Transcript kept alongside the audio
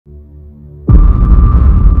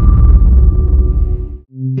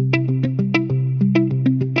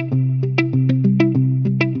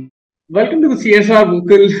Welcome to the CSR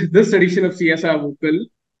Vocal, this edition of CSR Vocal,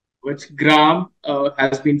 which GRAAM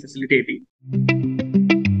has been facilitating.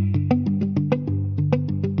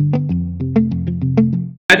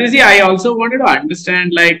 Rajesh, I also wanted to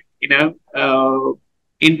understand,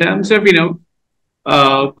 in terms of,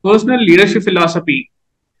 personal leadership philosophy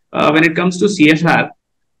when it comes to CSR,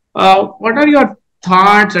 what are your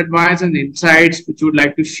thoughts, advice, and insights which you would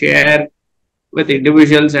like to share with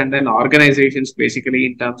individuals and then organizations basically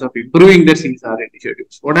in terms of improving their CSR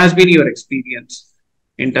initiatives? What has been your experience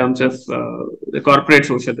in terms of the corporate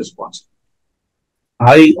social response?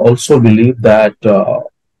 I also believe that uh,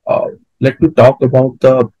 let me talk about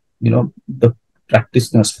the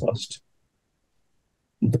practitioners first.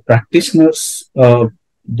 The practitioners,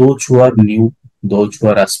 those who are new, those who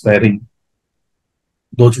are aspiring,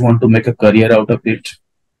 those who want to make a career out of it,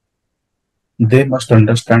 they must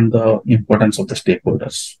understand the importance of the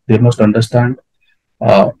stakeholders. They must understand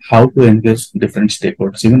how to engage different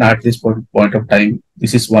stakeholders. Even at this point of time,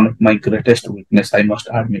 this is one of my greatest weakness, I must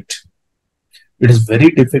admit. It is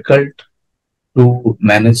very difficult to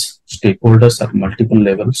manage stakeholders at multiple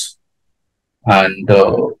levels, and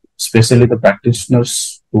especially the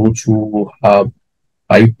practitioners, those who have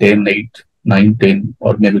 5, 10, 8, 9, 10,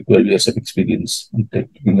 or maybe 12 years of experience. I'm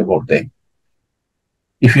talking about them.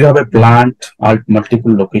 If you have a plant at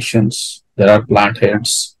multiple locations, there are plant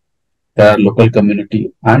heads, there are local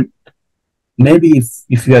community, and maybe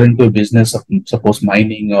if you are into a business of suppose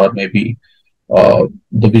mining, or maybe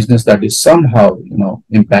the business that is somehow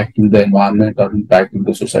impacting the environment or impacting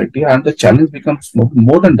the society, and the challenge becomes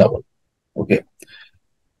more than double. Okay,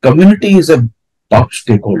 community is a top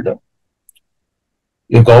stakeholder,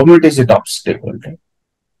 your government is a top stakeholder,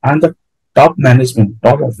 and the top management,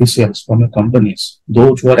 top officials from the companies,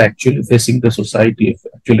 those who are actually facing the society,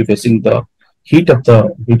 actually facing the heat of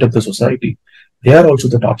the society, they are also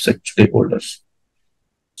the top stakeholders.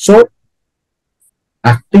 So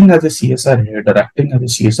acting as a CSR head or acting as a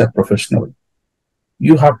CSR professional,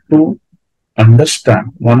 you have to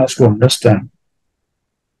understand, one has to understand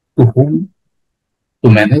to whom to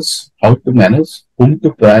manage, whom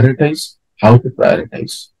to prioritize, how to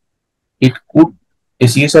prioritize. It could, a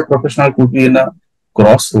CSR professional could be in a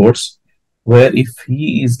crossroads where if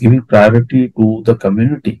he is giving priority to the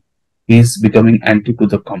community, he is becoming anti to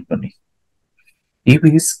the company. If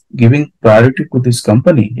he is giving priority to this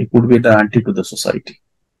company, he could be the anti to the society.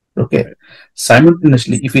 Okay.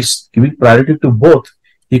 Simultaneously, if he's giving priority to both,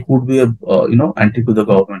 he could be a anti to the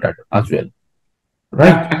government as well.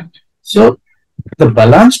 Right. So the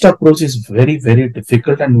balanced approach is very, very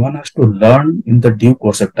difficult, and one has to learn in the due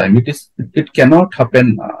course of time. It cannot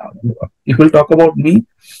happen. If we'll talk about me,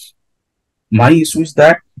 my issue is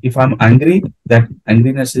that if I'm angry, that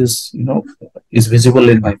angriness is visible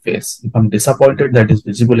in my face. If I'm disappointed, that is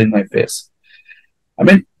visible in my face. I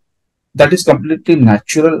mean, that is completely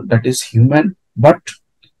natural, that is human, but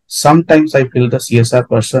sometimes I feel the CSR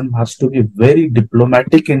person has to be very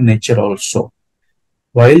diplomatic in nature also,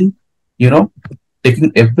 while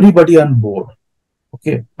taking everybody on board.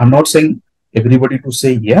 Okay, I'm not saying everybody to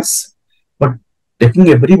say yes, but taking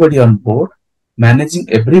everybody on board, managing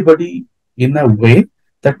everybody in a way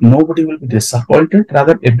that nobody will be disappointed.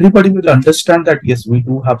 Rather, everybody will understand that yes, we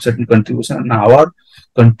do have certain contribution, and our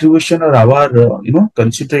contribution or our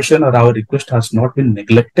consideration or our request has not been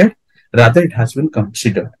neglected. Rather, it has been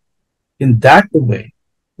considered. In that way,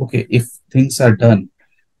 okay, if things are done,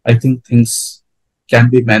 I think things can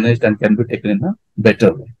be managed and can be taken in a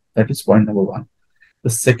better way. That is point number one. The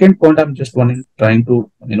second point I'm just trying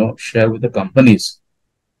to share with the companies,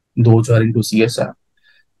 those who are into CSR.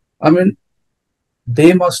 I mean,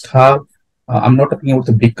 they must have. I'm not talking about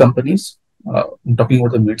the big companies. I'm talking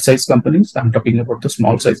about the mid-sized companies. I'm talking about the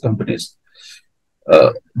small-sized companies.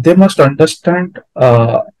 They must understand,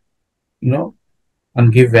 and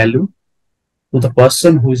give value to the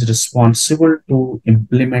person who is responsible to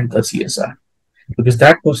implement the CSR, because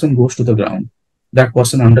that person goes to the ground. That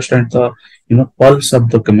person understands the pulse of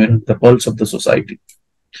the community, the pulse of the society.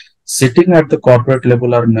 Sitting at the corporate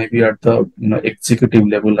level, or maybe at the executive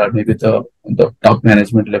level, or maybe the top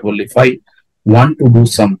management level, if I want to do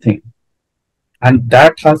something and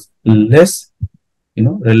that has less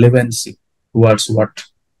relevancy towards what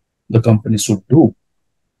the company should do,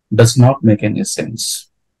 does not make any sense.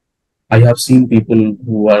 I have seen people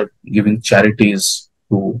who are giving charities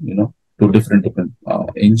to different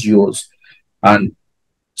NGOs, and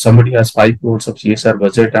somebody has 5 crores of CSR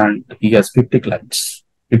budget and he has 50 clients,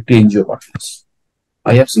 50 NGO partners.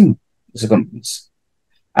 I have seen these companies.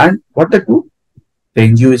 And what they do, the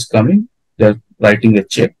NGO is coming, they're writing a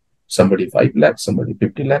check, somebody 5 lakhs, somebody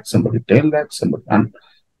 50 lakhs, somebody 10 lakhs, somebody, and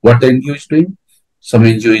What the NGO is doing? Some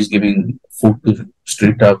NGO is giving food to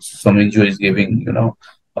street dogs. Some NGO is giving,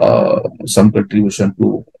 some contribution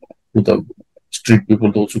to the street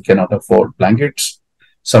people, those who cannot afford blankets.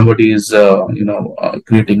 Somebody is,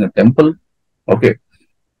 creating a temple. Okay.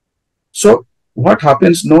 So what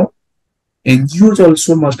happens now? NGOs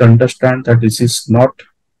also must understand that this is not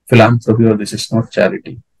philanthropy or this is not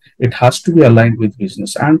charity. It has to be aligned with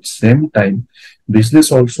business. And same time,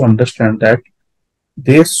 business also understand that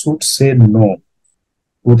they should say no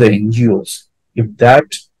to the NGOs if that,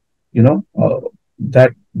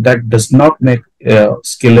 that does not make a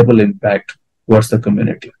scalable impact towards the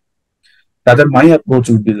community. Rather, my approach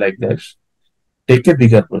would be like this: take a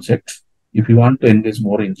bigger project. If you want to engage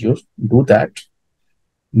more NGOs, do that.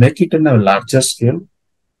 Make it in a larger scale.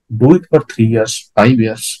 Do it for 3 years, 5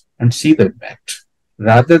 years, and see the impact.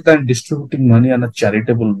 Rather than distributing money in a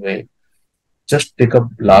charitable way, just take up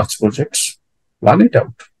large projects, plan it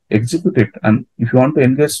out, execute it, and if you want to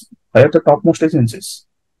engage, hire the topmost agencies,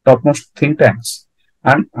 topmost think tanks,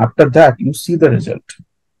 and after that, you see the result.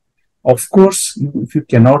 Of course, if you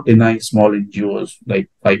cannot deny small NGOs like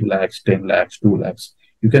 5 lakhs, 10 lakhs, 2 lakhs,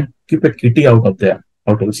 you can keep a kitty out of there,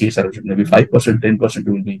 out of the CSR. Maybe 5%, 10%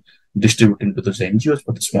 will be distributing to those NGOs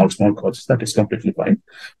for the small causes. That is completely fine.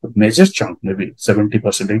 But major chunk, maybe 70%,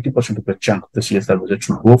 80% of the chunk of the CSR budget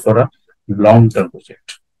should go for a long-term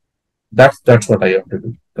project. That's what I have to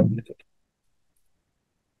do, communicate.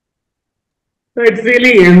 So it's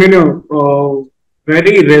really,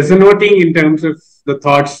 very resonating in terms of the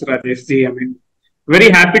thoughts, Rajesh. Very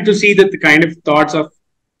happy to see that the kind of thoughts of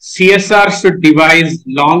CSR should devise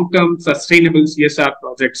long-term sustainable CSR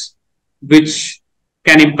projects which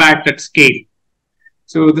can impact at scale.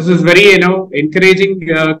 So this is very, encouraging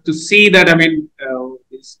to see that,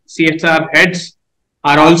 CSR heads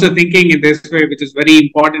are also thinking in this way, which is very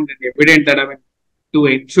important and evident that, to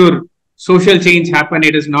ensure social change happen,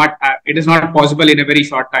 it is not possible in a very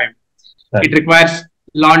short time. Right. It requires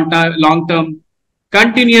long-term,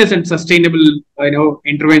 continuous and sustainable,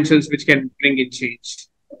 interventions which can bring in change.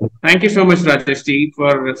 Thank you so much, Rajesh,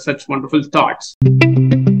 for such wonderful thoughts.